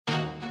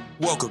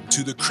Welcome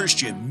to the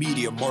Christian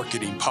Media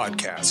Marketing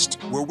Podcast,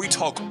 where we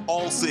talk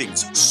all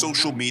things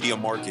social media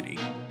marketing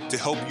to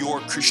help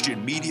your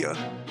Christian media,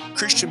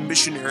 Christian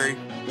missionary,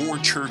 or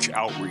church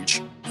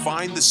outreach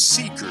find the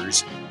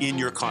seekers in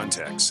your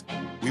context.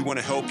 We want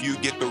to help you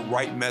get the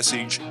right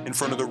message in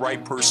front of the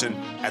right person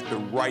at the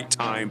right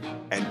time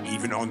and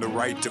even on the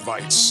right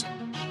device.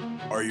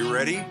 Are you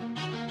ready?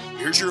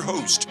 Here's your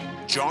host,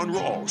 John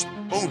Rawls,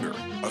 owner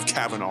of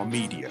Kavanaugh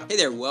Media. Hey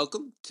there,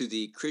 welcome to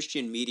the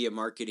Christian Media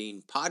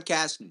Marketing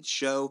Podcast and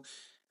Show.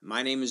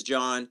 My name is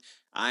John.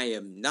 I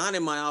am not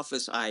in my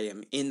office. I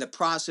am in the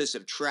process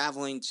of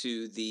traveling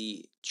to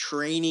the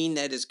training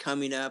that is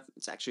coming up.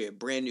 It's actually a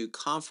brand new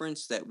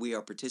conference that we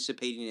are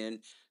participating in,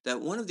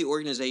 that one of the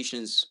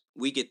organizations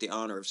we get the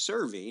honor of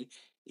serving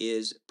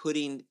is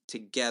putting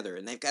together.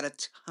 And they've got a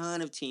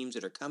ton of teams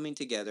that are coming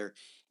together,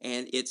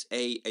 and it's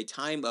a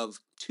time of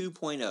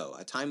 2.0,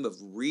 a time of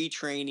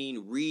retraining,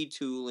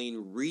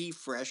 retooling,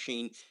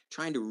 refreshing,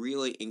 trying to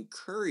really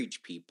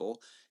encourage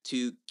people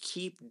to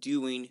keep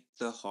doing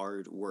the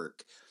hard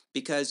work.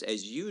 Because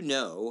as you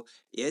know,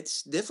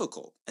 it's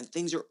difficult and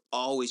things are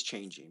always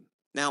changing.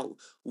 Now,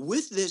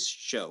 with this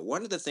show,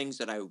 one of the things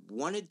that I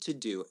wanted to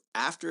do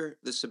after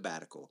the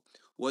sabbatical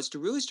was to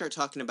really start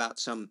talking about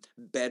some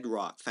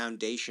bedrock,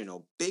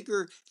 foundational,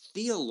 bigger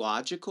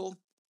theological,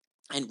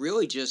 and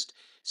really just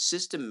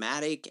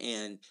systematic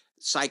and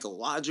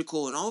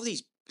psychological and all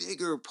these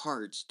bigger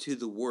parts to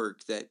the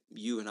work that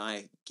you and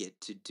I get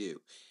to do.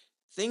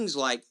 Things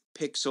like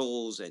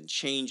pixels and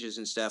changes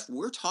and stuff,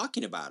 we're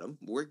talking about them.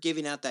 We're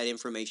giving out that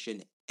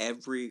information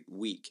every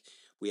week.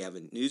 We have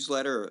a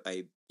newsletter,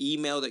 a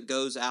email that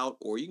goes out,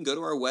 or you can go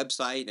to our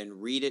website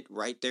and read it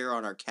right there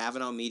on our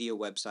Kavanaugh Media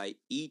website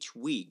each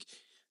week.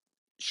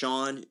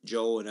 Sean,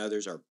 Joel, and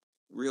others are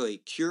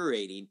really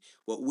curating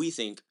what we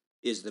think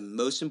is the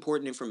most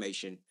important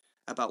information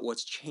about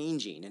what's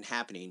changing and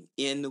happening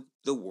in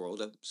the world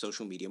of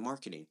social media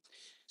marketing.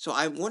 So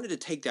I wanted to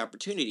take the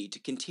opportunity to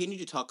continue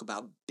to talk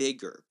about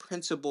bigger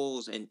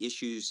principles and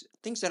issues,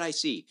 things that I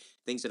see,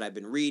 things that I've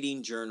been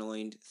reading,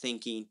 journaling,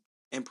 thinking,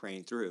 and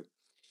praying through.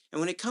 And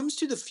when it comes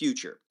to the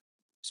future,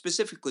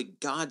 specifically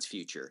God's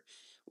future,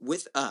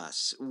 with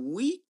us,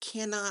 we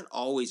cannot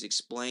always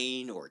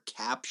explain or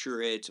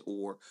capture it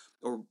or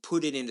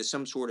put it into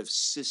some sort of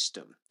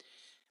system.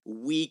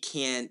 We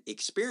can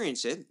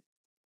experience it,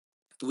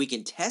 we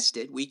can test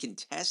it, we can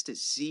test to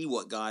see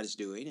what God is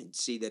doing and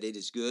see that it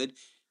is good.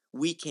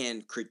 We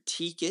can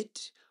critique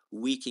it,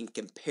 we can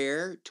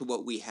compare to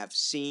what we have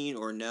seen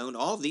or known.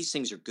 All of these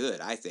things are good,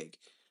 I think.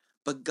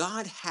 But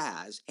God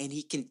has, and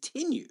He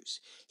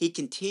continues. He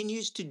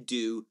continues to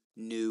do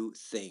new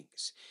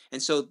things.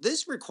 And so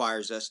this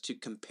requires us to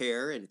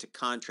compare and to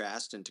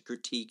contrast and to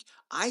critique,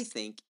 I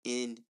think,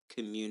 in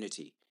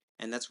community.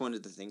 And that's one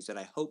of the things that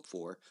I hope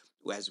for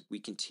as we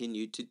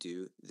continue to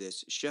do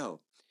this show.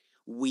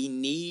 We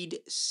need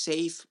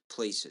safe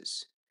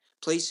places,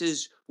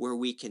 places where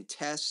we can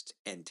test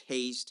and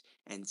taste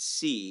and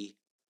see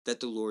that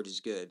the Lord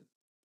is good.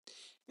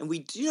 And we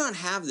do not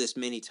have this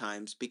many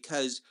times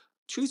because,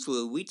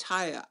 truthfully, we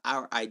tie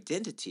our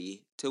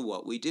identity to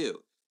what we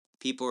do.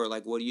 People are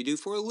like, what do you do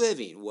for a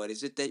living? What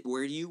is it that,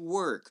 where do you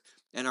work?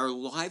 And our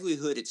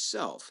livelihood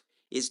itself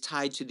is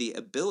tied to the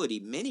ability,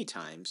 many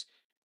times,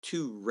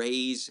 to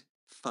raise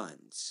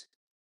funds.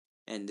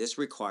 And this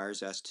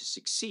requires us to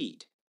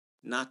succeed,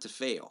 not to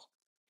fail.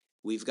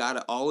 We've got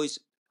to always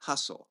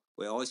hustle.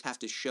 We always have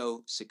to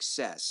show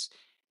success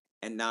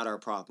and not our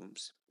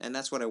problems. And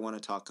that's what I want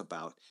to talk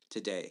about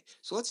today.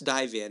 So let's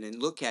dive in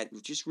and look at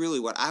just really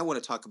what I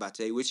want to talk about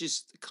today, which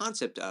is the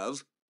concept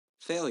of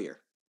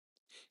failure.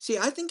 See,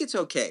 I think it's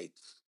okay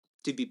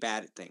to be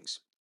bad at things,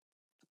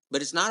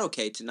 but it's not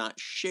okay to not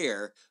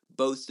share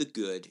both the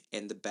good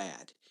and the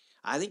bad.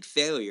 I think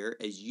failure,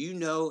 as you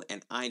know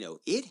and I know,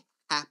 it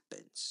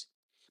happens.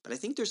 But I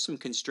think there's some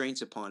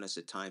constraints upon us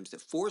at times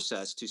that force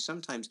us to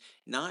sometimes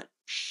not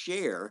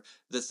share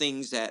the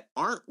things that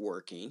aren't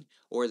working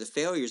or the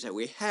failures that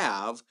we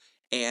have.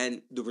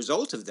 And the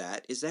result of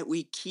that is that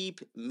we keep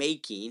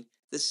making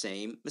the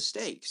same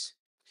mistakes.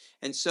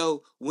 And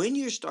so when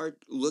you start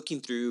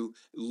looking through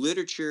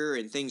literature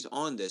and things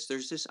on this,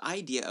 there's this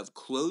idea of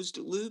closed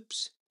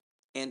loops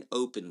and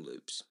open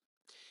loops.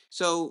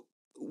 So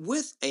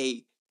with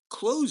a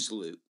closed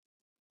loop,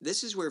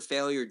 this is where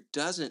failure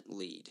doesn't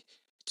lead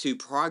to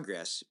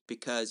progress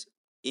because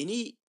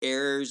any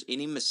errors,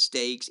 any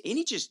mistakes,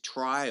 any just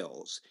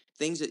trials,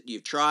 things that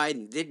you've tried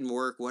and didn't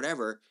work,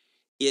 whatever,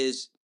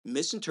 is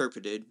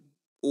misinterpreted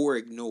or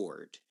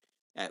ignored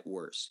at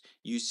worst.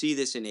 You see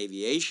this in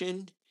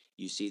aviation,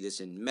 you see this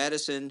in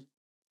medicine.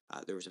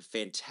 There was a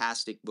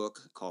fantastic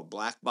book called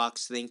Black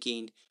Box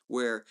Thinking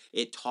where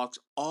it talks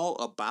all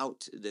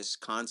about this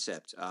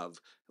concept of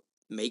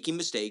making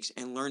mistakes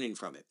and learning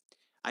from it.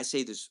 I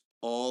say this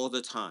all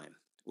the time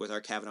with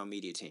our Kavanaugh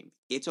Media team.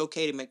 It's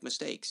okay to make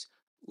mistakes.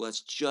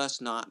 Let's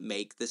just not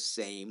make the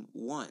same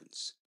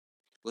ones.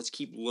 Let's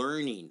keep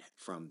learning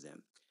from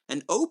them.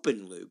 An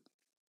open loop,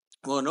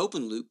 an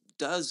open loop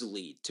does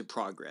lead to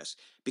progress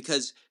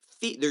because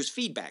there's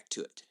feedback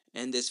to it.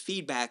 And this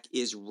feedback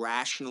is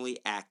rationally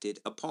acted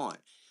upon.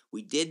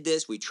 We did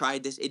this, we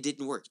tried this, it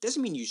didn't work. It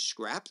doesn't mean you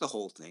scrap the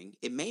whole thing.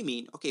 It may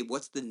mean, okay,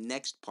 what's the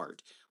next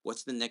part?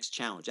 What's the next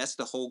challenge? That's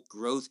the whole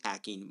growth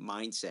hacking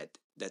mindset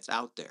that's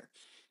out there.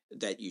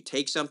 That you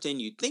take something,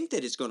 you think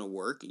that it's going to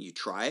work, and you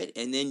try it,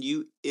 and then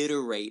you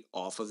iterate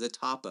off of the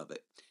top of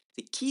it.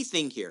 The key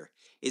thing here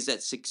is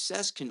that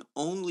success can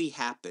only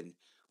happen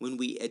when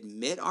we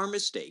admit our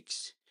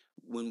mistakes,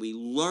 when we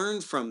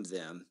learn from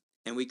them,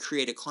 and we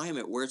create a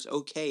climate where it's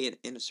okay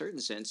in a certain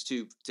sense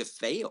to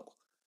fail,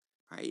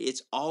 right?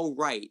 It's all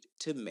right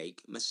to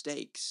make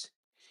mistakes.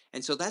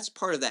 And so that's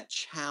part of that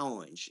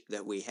challenge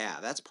that we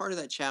have. That's part of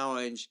that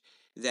challenge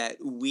that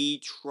we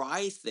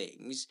try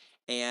things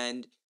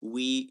and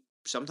we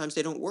sometimes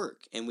they don't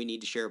work and we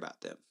need to share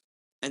about them.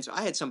 And so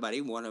I had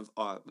somebody, one of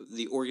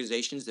the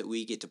organizations that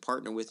we get to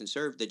partner with and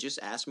serve, that just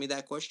asked me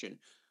that question.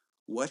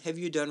 What have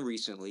you done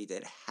recently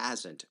that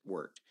hasn't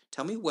worked?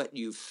 Tell me what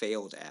you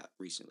failed at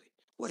recently.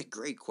 What a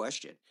great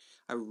question.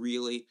 I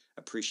really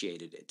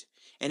appreciated it.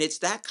 And it's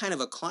that kind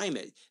of a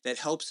climate that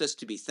helps us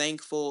to be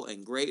thankful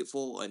and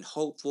grateful and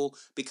hopeful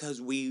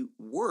because we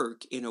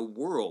work in a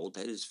world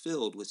that is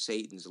filled with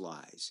Satan's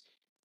lies.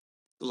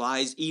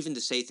 Lies, even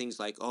to say things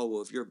like, oh,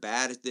 well, if you're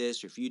bad at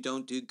this, or if you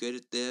don't do good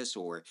at this,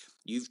 or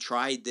you've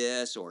tried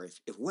this, or if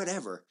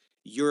whatever,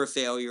 you're a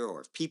failure,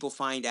 or if people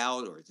find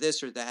out, or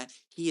this or that.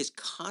 He is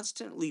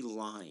constantly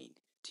lying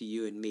to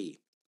you and me.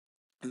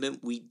 And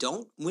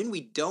when we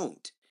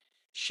don't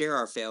share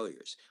our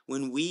failures,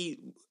 when we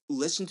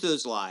listen to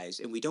those lies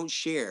and we don't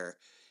share,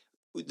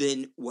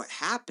 then what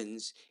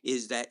happens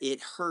is that it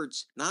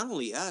hurts not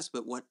only us,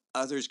 but what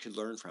others could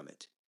learn from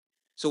it.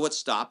 So what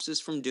stops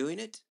us from doing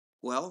it?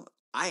 Well,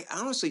 I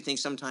honestly think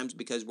sometimes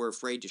because we're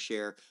afraid to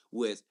share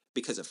with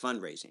because of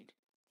fundraising.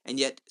 And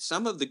yet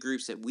some of the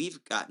groups that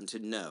we've gotten to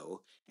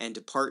know and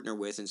to partner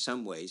with in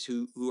some ways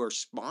who are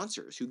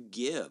sponsors, who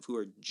give, who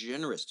are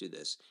generous to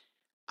this,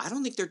 I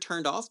don't think they're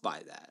turned off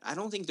by that. I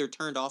don't think they're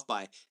turned off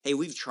by, hey,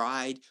 we've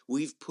tried,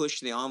 we've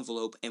pushed the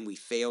envelope and we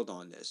failed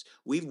on this.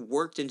 We've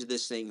worked into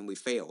this thing and we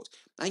failed.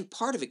 I think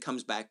part of it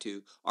comes back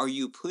to, are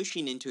you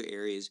pushing into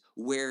areas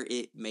where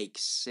it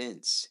makes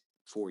sense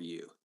for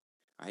you?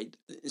 Right?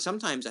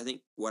 Sometimes I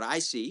think what I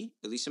see,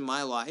 at least in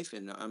my life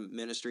and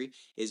ministry,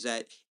 is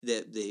that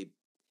the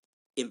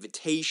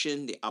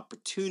invitation, the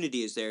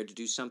opportunity is there to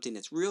do something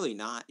that's really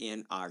not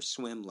in our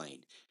swim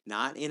lane,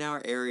 not in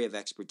our area of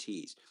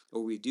expertise.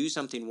 Or we do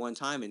something one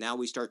time and now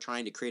we start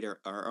trying to create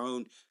our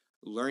own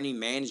learning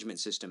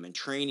management system and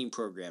training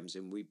programs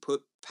and we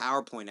put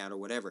PowerPoint out or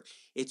whatever.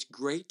 It's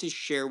great to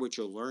share what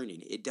you're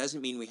learning. It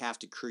doesn't mean we have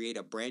to create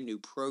a brand new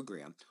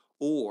program,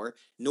 or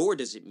nor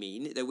does it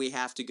mean that we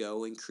have to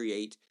go and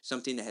create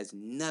something that has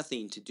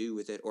nothing to do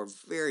with it or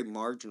very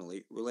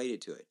marginally related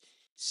to it.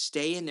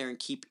 Stay in there and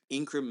keep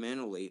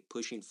incrementally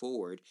pushing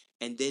forward,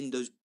 and then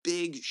those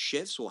big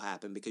shifts will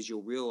happen because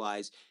you'll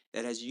realize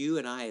that as you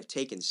and I have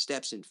taken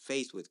steps in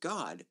faith with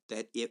God,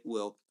 that it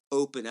will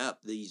open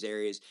up these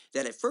areas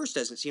that at first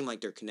doesn't seem like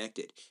they're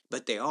connected,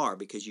 but they are,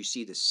 because you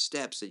see the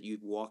steps that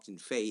you've walked in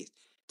faith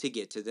to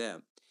get to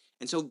them.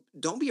 And so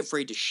don't be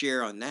afraid to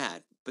share on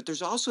that. But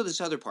there's also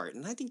this other part,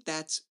 and I think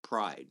that's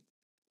pride.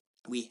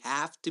 We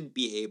have to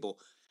be able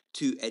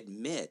to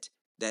admit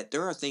that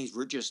there are things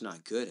we're just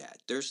not good at.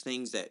 There's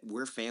things that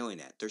we're failing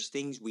at. There's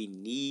things we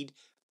need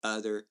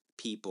other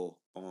people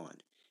on.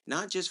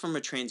 Not just from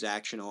a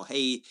transactional,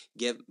 hey,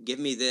 give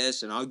me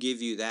this and I'll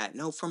give you that.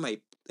 No, from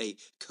a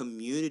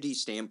community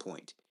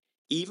standpoint.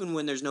 Even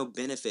when there's no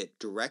benefit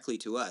directly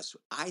to us,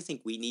 I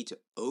think we need to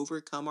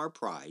overcome our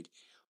pride,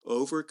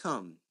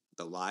 overcome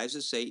the lies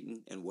of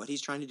Satan and what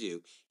he's trying to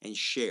do, and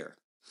share.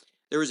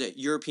 There was a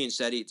European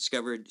study that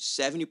discovered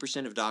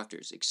 70% of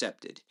doctors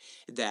accepted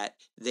that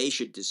they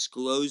should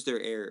disclose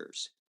their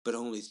errors, but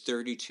only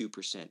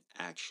 32%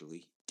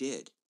 actually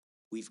did.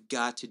 We've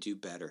got to do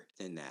better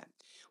than that.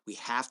 We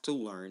have to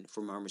learn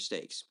from our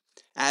mistakes.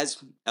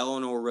 As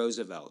Eleanor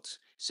Roosevelt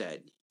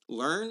said,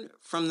 learn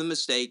from the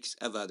mistakes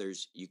of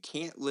others. You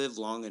can't live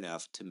long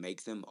enough to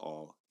make them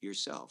all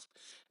yourself.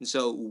 And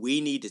so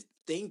we need to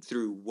think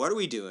through, what are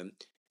we doing?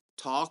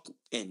 Talk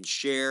and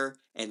share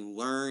and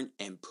learn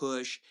and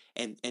push,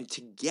 and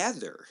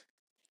together,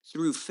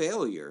 through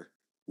failure,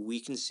 we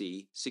can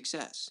see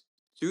success.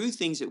 Through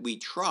things that we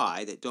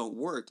try that don't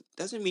work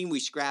doesn't mean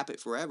we scrap it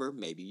forever.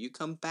 Maybe you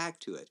come back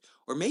to it,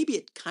 or maybe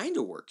it kind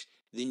of works.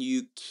 Then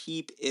you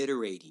keep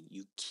iterating,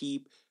 you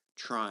keep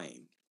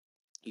trying,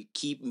 you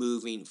keep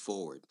moving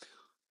forward.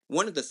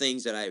 One of the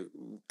things that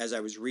as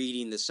I was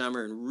reading this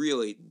summer and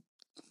really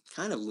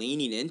kind of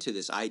leaning into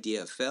this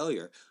idea of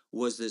failure,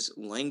 was this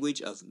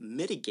language of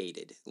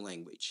mitigated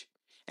language.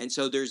 And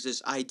so there's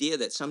this idea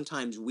that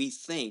sometimes we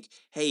think,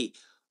 hey,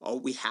 oh,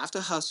 we have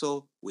to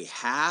hustle, we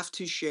have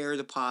to share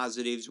the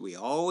positives, we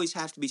always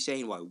have to be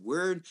saying why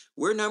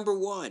we're number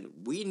one,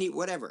 we need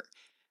whatever.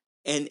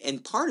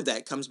 And part of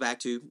that comes back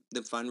to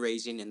the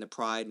fundraising and the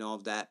pride and all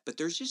of that, but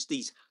there's just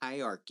these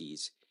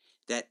hierarchies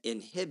that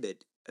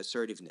inhibit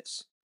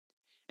assertiveness.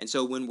 And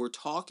so when we're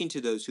talking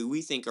to those who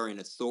we think are in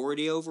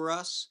authority over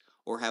us,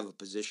 or have a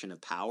position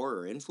of power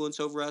or influence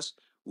over us,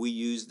 we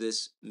use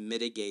this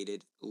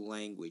mitigated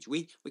language.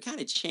 We kind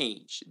of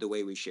change the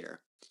way we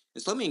share.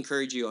 And so let me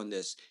encourage you on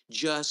this.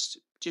 Just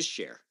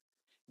share.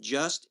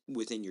 Just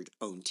within your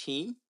own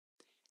team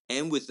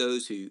and with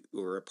those who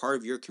are a part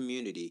of your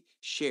community,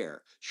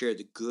 share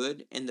the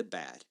good and the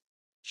bad.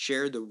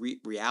 Share the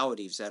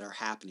realities that are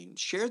happening.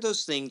 Share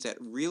those things that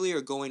really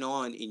are going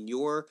on in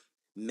your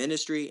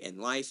ministry and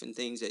life, and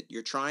things that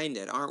you're trying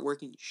that aren't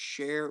working.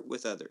 Share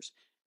with others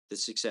the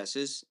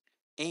successes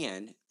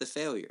and the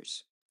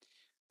failures.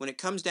 When it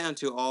comes down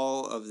to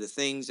all of the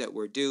things that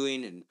we're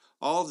doing and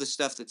all of the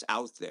stuff that's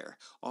out there,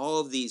 all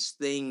of these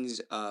things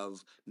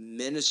of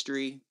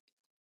ministry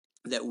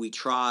that we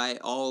try,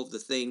 all of the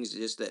things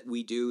just that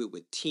we do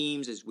with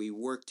teams as we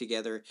work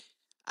together,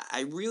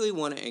 I really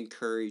want to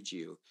encourage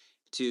you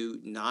to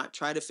not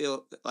try to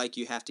feel like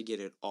you have to get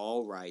it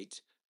all right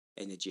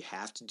and that you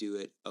have to do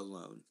it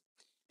alone.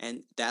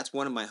 And that's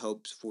one of my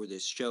hopes for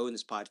this show and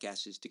this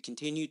podcast, is to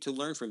continue to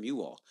learn from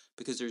you all,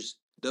 because there's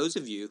those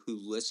of you who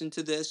listen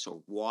to this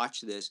or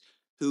watch this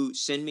who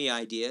send me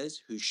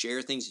ideas, who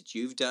share things that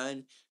you've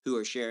done, who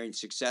are sharing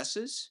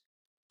successes,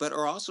 but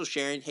are also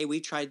sharing, hey, we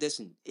tried this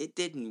and it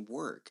didn't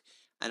work.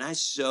 And I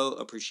so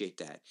appreciate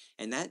that.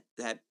 And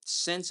that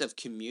sense of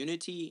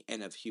community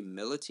and of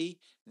humility,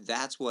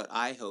 that's what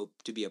I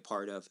hope to be a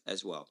part of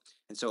as well.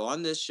 And so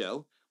on this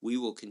show, we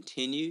will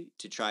continue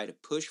to try to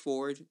push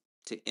forward,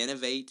 to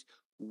innovate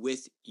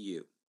with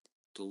you,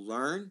 to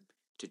learn,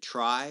 to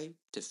try,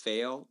 to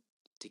fail,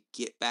 to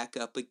get back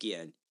up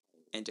again,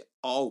 and to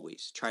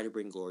always try to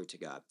bring glory to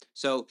God.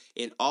 So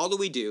in all that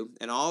we do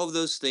and all of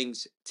those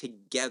things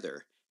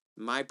together,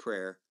 my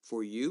prayer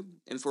for you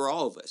and for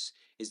all of us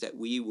is that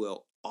we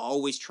will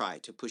always try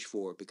to push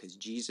forward, because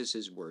Jesus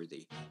is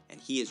worthy and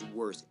he is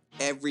worth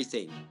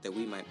everything that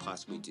we might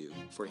possibly do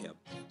for him.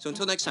 So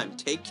until next time,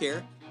 take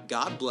care,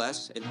 God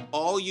bless, and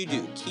all you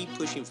do, keep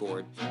pushing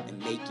forward and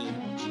making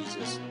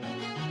Jesus.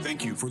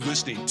 Thank you for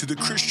listening to the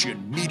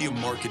Christian Media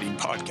Marketing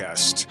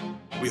Podcast.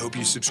 We hope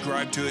you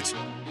subscribe to it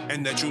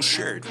and that you'll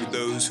share it with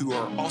those who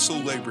are also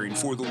laboring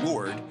for the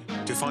Lord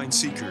to find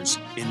seekers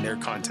in their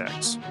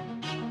contacts.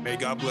 May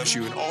God bless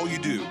you in all you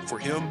do for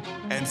him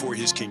and for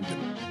his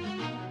kingdom.